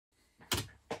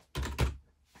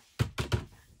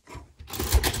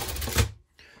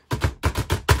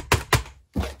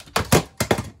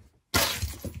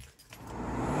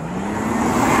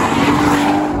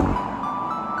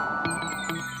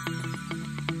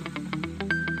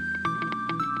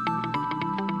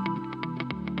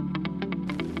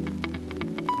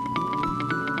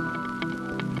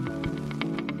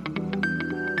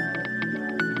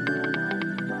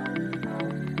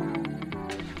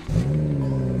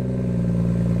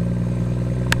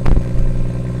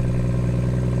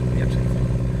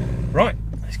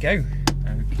go.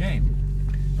 Okay.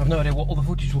 I've no idea what all the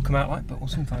footage will come out like, but we'll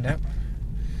soon find out.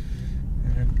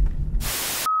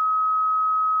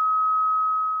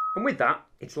 And with that,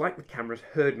 it's like the cameras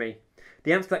heard me.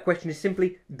 The answer to that question is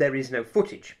simply, there is no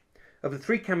footage. Of the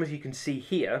 3 cameras you can see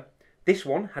here, this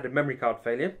one had a memory card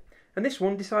failure, and this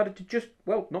one decided to just,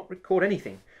 well, not record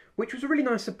anything, which was a really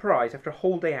nice surprise after a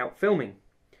whole day out filming.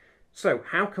 So,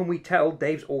 how can we tell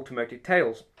Dave's Automotive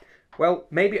Tales? Well,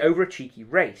 maybe over a cheeky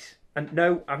race. And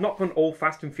no, I've not gone all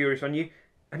fast and furious on you.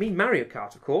 I mean Mario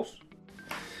Kart, of course.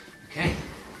 Okay.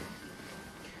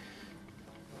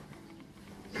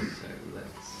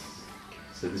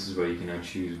 So this is where you can now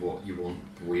choose what you want,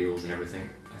 wheels and everything.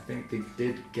 I think they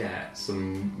did get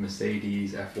some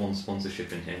Mercedes F1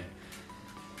 sponsorship in here.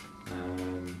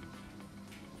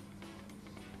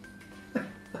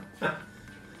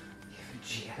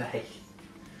 GLA.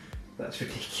 That's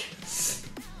ridiculous.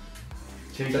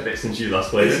 Changed a bit since you last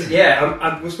played it.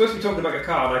 Yeah, we're supposed to be talking about a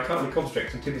car, and I can't really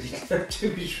concentrate. I'm too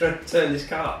busy trying to turn this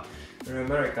car around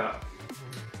Mario Kart.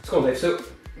 It's cool, Dave. So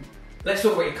let's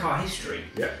talk about your car history.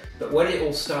 Yeah. But where did it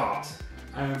all start?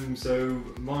 So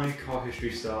my car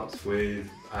history starts with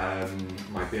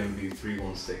my BMW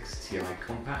 316 Ti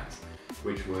Compact,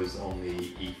 which was on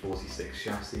the E46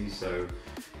 chassis. So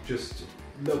just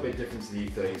a little bit different to the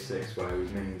E36, where it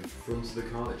was mainly the front of the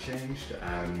car that changed.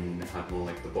 It had more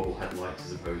like the bubble headlights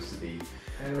as opposed to the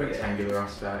rectangular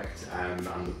aspect, and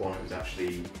the bonnet was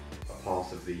actually a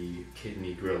part of the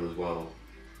kidney grille as well.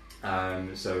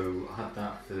 So I had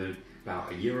that for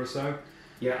about a year or so,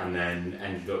 and then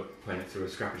ended up putting it through a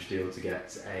scrappage deal to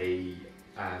get a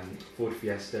Ford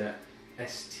Fiesta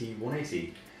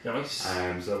ST180. Nice. So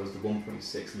that was the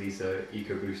 1.6 litre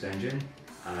EcoBoost engine.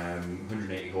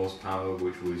 180 horsepower,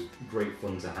 which was great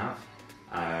fun to have.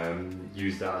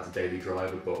 Used that as a daily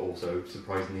driver, but also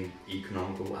surprisingly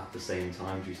economical at the same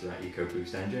time due to that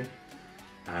EcoBoost engine.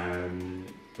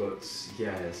 But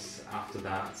yes, after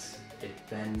that, it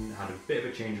then had a bit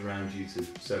of a change around due to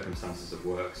circumstances of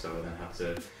work, so I then had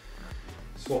to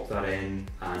swap that in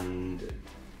and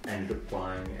ended up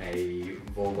buying a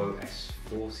Volvo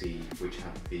S40, which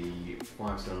had the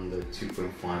 5-cylinder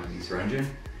 2.5 litre engine.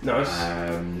 Nice.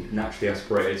 Naturally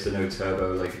aspirated, so no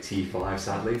turbo like a T5,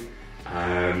 sadly.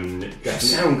 It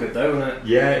sound good though, doesn't it?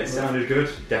 Yeah, it sounded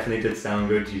good. Definitely did sound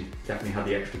good. You definitely had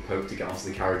the extra poke to get onto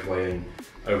the carriageway and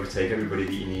overtake everybody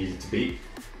that you needed to beat.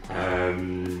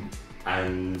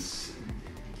 And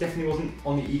definitely wasn't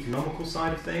on the economical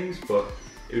side of things, but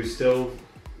it was still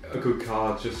a good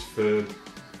car just for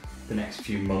the next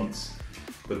few months.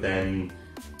 But then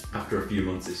after a few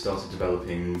months it started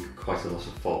developing quite a lot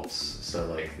of faults. So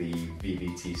like the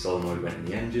VVT solenoid went in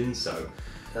the engine, so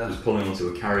I was pulling onto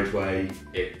a carriageway,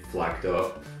 it flagged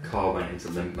up, car went into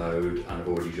limp mode, and I've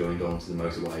already joined onto the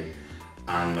motorway,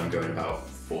 and I'm going about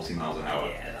 40 miles an hour.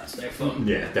 Yeah, that's no fun.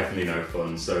 Yeah, definitely no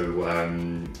fun. So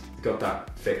got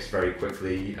that fixed very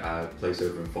quickly. Place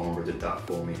over in Farnborough did that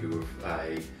for me, who were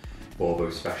a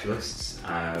Volvo specialists.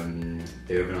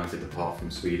 They overnighted the part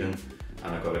from Sweden,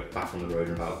 and I got it back on the road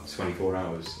in about 24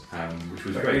 hours, which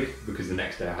was great because the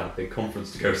next day I had a big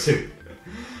conference to go to.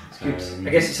 I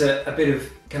guess it's a bit of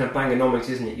kind of Bangonomics,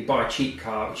 isn't it? You buy a cheap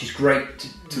car, which is great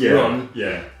to run.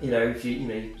 Yeah. You know, if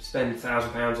you spend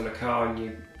 £1,000 on a car and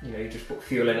you just put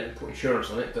fuel in it and put insurance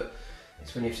on it, but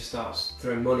it's when you have to start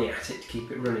throwing money at it to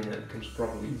keep it running that it becomes a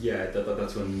problem. Yeah,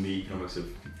 that's when the economics of,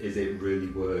 is it really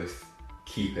worth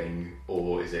keeping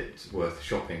or is it worth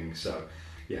shopping? So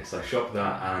yes, I shopped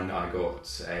that and I got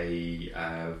a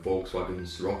Volkswagen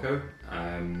Scirocco,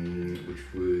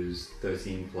 which was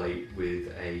 13 plate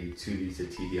with a 2 litre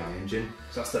TDI engine.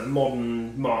 So that's the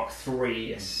modern Mark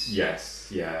III.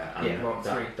 Yes, yeah. And Mark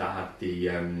III. That had the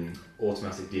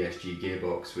automatic DSG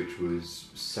gearbox, which was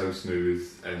so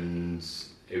smooth and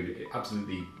it was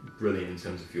absolutely brilliant in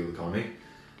terms of fuel economy.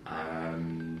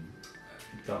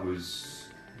 That was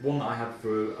one that I had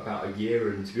for about a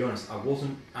year, and to be honest, I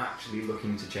wasn't actually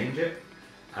looking to change it,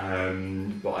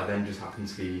 but I then just happened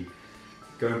to be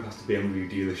going past a BMW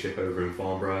dealership over in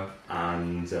Farnborough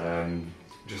and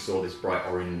just saw this bright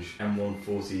orange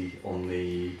M140 on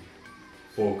the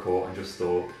forecourt and just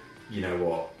thought, you know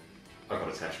what, I've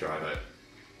got to test drive it.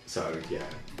 So yeah,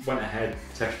 went ahead,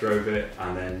 test drove it,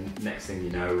 and then next thing you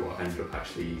know, I ended up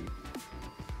actually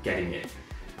getting it.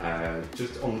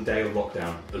 Just on the day of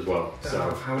lockdown as well.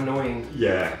 So how annoying.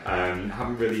 Yeah,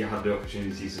 haven't really had the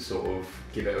opportunity to sort of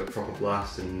give it a proper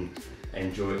blast and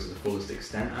enjoy it to the fullest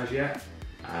extent as yet.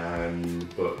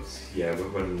 But yeah,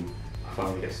 when I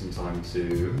finally get some time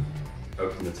to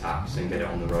open the taps and get it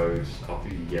on the road, I'll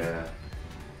be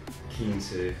keen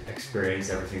to experience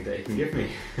everything that it can give me.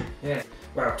 Yeah.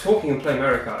 Wow, talking and playing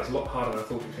Mario Kart is a lot harder than I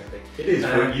thought it was going to be. It is,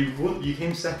 but you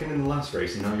came second in the last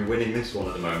race and now you're winning this one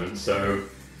at the moment, so...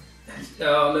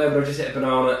 Oh no, but I just hit a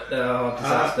banana. Oh,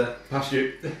 disaster. Past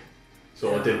you.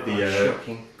 So I did the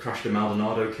shocking. crashed a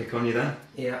Maldonado kick on you then.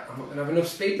 Yeah, I'm not going to have enough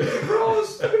speed to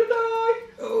cross. I'm going to die.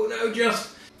 Oh no,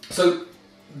 just... So,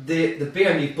 the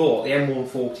BMW you bought, the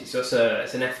M140, so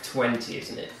it's an F20,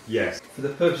 isn't it? Yes. For the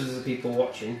purposes of the people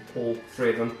watching, all three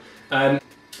of them,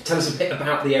 tell us a bit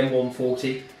about the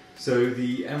M140. So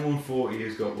the M140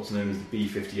 has got what's known as the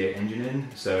B58 engine in.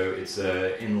 So it's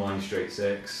a inline straight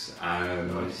six,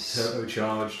 Nice.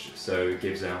 turbocharged, so it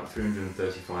gives out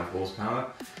 335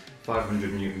 horsepower,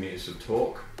 500 newton meters of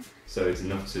torque. So it's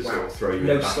enough to sort of throw you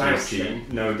No back in your slouch seat. then?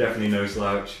 No, definitely no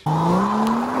slouch.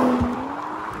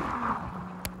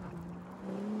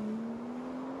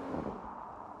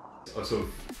 I was sort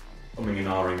of umming and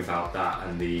ahhing about that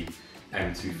and the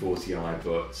M240i,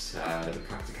 but the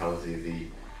practicality of the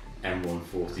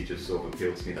M140 just sort of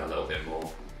appealed to me that little bit more.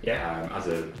 Yeah. As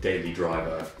a daily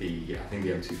driver, I think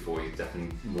the M240 is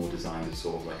definitely more designed as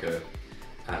sort of like a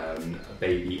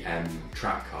baby M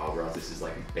track car, whereas this is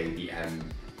like a baby M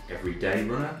everyday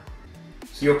runner.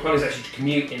 So your plan is actually to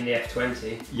commute in the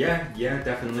F20? Yeah,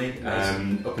 definitely.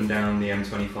 Up and down the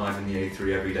M25 and the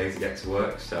A3 every day to get to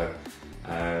work. So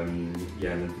and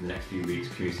then for the next few weeks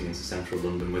commuting into central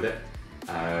London with it.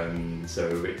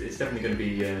 So it's definitely going to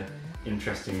be an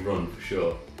interesting run for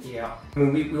sure. Yeah. I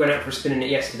mean, we went out for a spin in it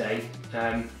yesterday.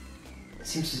 It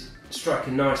seems to strike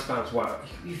a nice balance. Wow,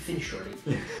 you finished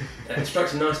already. It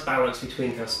strikes a nice balance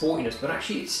between kind of sportiness, but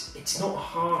actually it's not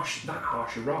that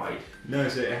harsh a ride. No,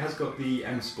 so it has got the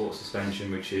M Sport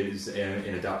suspension, which is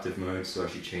in adaptive mode, so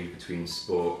actually change between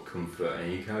sport, comfort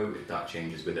and eco. That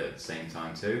changes with it at the same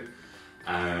time too.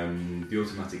 The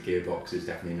automatic gearbox is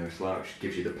definitely no slouch,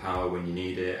 gives you the power when you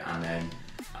need it, and then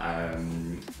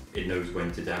it knows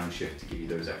when to downshift to give you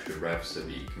those extra revs so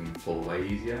that you can pull away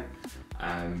easier.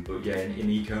 But yeah, in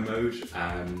eco mode,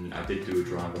 I did do a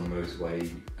drive on the motorway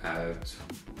to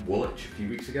Woolwich a few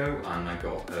weeks ago, and I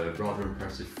got a rather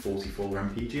impressive 44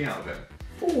 mpg out of it.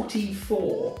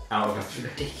 44? Out of That's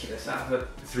ridiculous. Out of a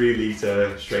 3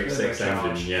 litre straight six turbocharged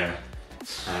engine, yeah.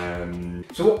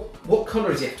 So what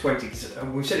colour is the F20? Because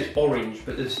we've said it's orange,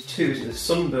 but there's two. There's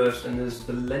Sunburst and there's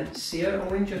Valencia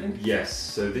orange, I think. Yes,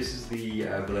 so this is the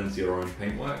Valencia orange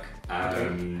paintwork.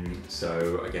 Okay.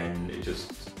 So again, it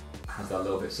just has that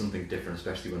little bit something different,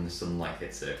 especially when the sunlight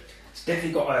hits it. It's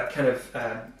definitely got a kind of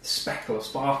speckle or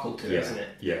sparkle to it, isn't it?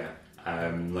 Yeah,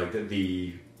 like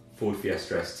the Ford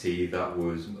Fiesta ST, that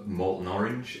was molten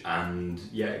orange, and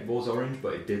yeah, it was orange,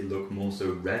 but it did look more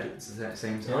so red at the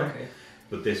same time. Okay.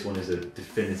 But this one is a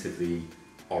definitively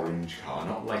orange car,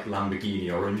 not like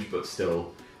Lamborghini orange, but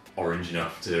still orange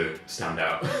enough to stand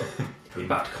out. I'm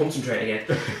back to concentrate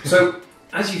again. So,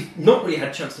 as you've not really had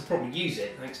a chance to properly use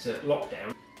it, thanks to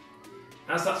lockdown,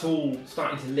 as that's all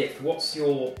starting to lift, what's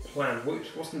your plan? What's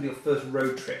going to be your first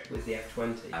road trip with the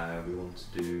F20? We want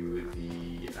to do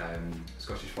the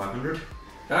Scottish 500.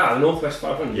 Ah, the Northwest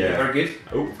 500. Yeah. Very good.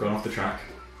 Oh, we've gone off the track.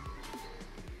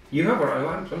 You have, right?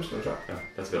 I'm still on track. Oh,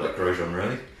 that's a bit like Grosjean,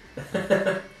 really.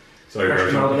 Sorry,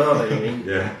 Crashed Grosjean. Maldonado, you mean?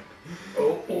 Yeah.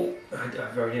 Oh, I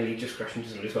very nearly just crashed into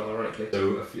somebody as well, ironically.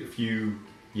 So a few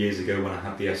years ago when I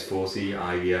had the S40,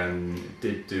 I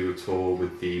did do a tour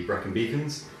with the Brecon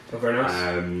Beacons. Oh, very nice.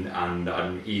 And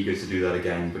I'm eager to do that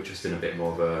again, but just in a bit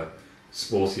more of a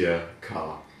sportier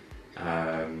car.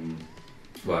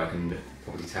 Where I can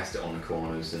probably test it on the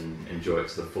corners and enjoy it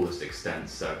to the fullest extent.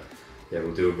 So yeah,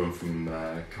 we'll do a run from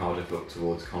Cardiff up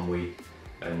towards Conwy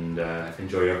and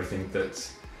enjoy everything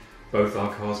that both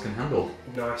our cars can handle.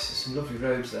 Nice, there's some lovely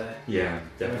roads there. Yeah,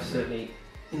 definitely. Certainly,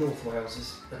 North Wales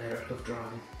is an area I love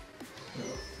driving.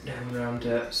 Down around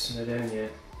Snowdonia,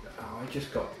 I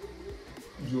just got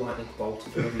lightning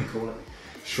bolted, whatever you call it.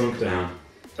 Shrunk down.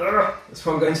 That's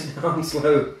why I'm going down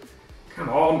slow. Come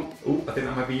on. Oh, I think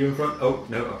that might be you in front. Oh,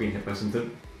 no, I've been hit by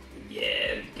something.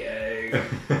 Yeah, there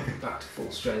we go. Back to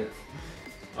full strength.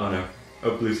 Oh no.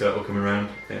 Oh, blue turtle coming around.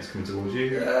 I think it's coming towards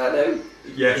you. No.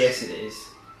 Yes. Yes, it is.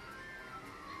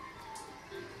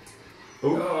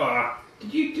 Oh.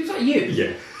 Is that you?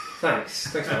 Yeah. Thanks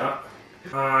for that.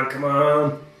 Come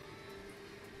on.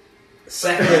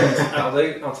 Second, that'll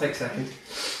do. I'll take second.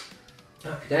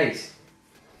 Happy days.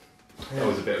 That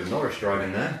was a bit of Norris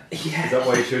driving there. Yeah. Is that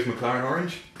why you chose McLaren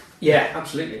orange? Yeah,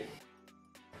 absolutely.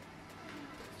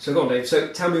 So go on, Dave.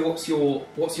 So tell me, what's your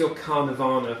car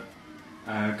Nirvana?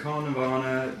 Car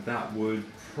Nirvana, that would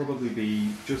probably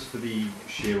be, just for the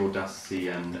sheer audacity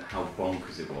and how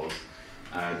bonkers it was,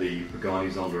 the Pagani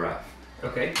Zonda F.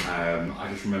 Okay. I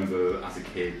just remember as a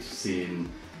kid seeing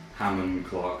Hammond,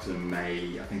 Clarkson,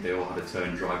 May, I think they all had a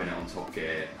turn driving it on Top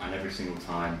Gear, and every single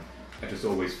time I just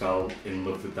always fell in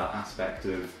love with that aspect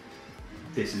of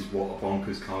this is what a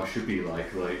bonkers car should be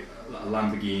like. Like a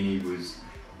Lamborghini was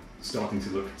starting to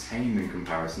look tame in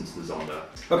comparison to the Zonda.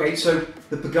 Okay, so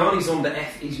the Pagani Zonda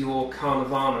F is your car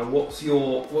nirvana. What's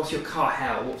your car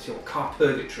hell? What's your car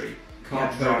purgatory?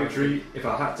 Car purgatory, if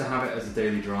I had to have it as a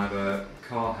daily driver,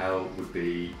 car hell would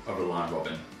be a Reliant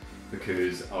Robin,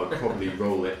 because I would probably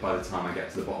roll it by the time I get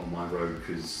to the bottom of my road,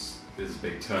 because there's a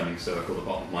big turning circle at the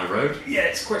bottom of my road. Yeah,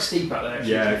 it's quite steep out there.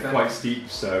 Actually, yeah, quite steep,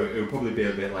 so it would probably be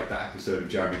a bit like that episode of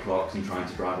Jeremy Clarkson trying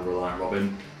to drive a Reliant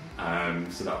Robin.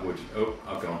 So that would... Oh,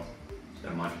 I've gone.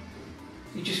 Never mind.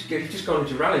 You've just gone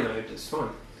into rally mode, it's fine.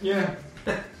 Yeah.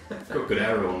 Got good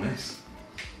aero on this.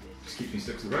 Just keeps me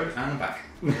stuck to the road and back.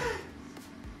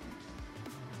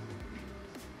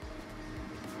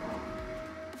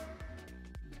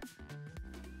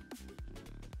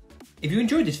 If you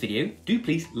enjoyed this video, do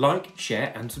please like,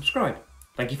 share and subscribe.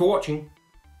 Thank you for watching.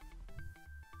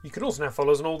 You can also now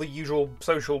follow us on all the usual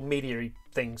social media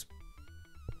things.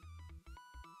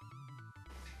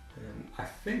 I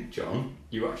think, John,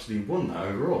 you actually won that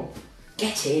overall.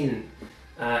 Get in!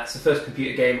 It's the first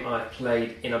computer game I've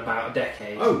played in about a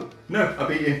decade. Oh, no, I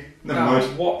beat you. Never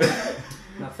mind. What?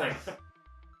 No, thanks.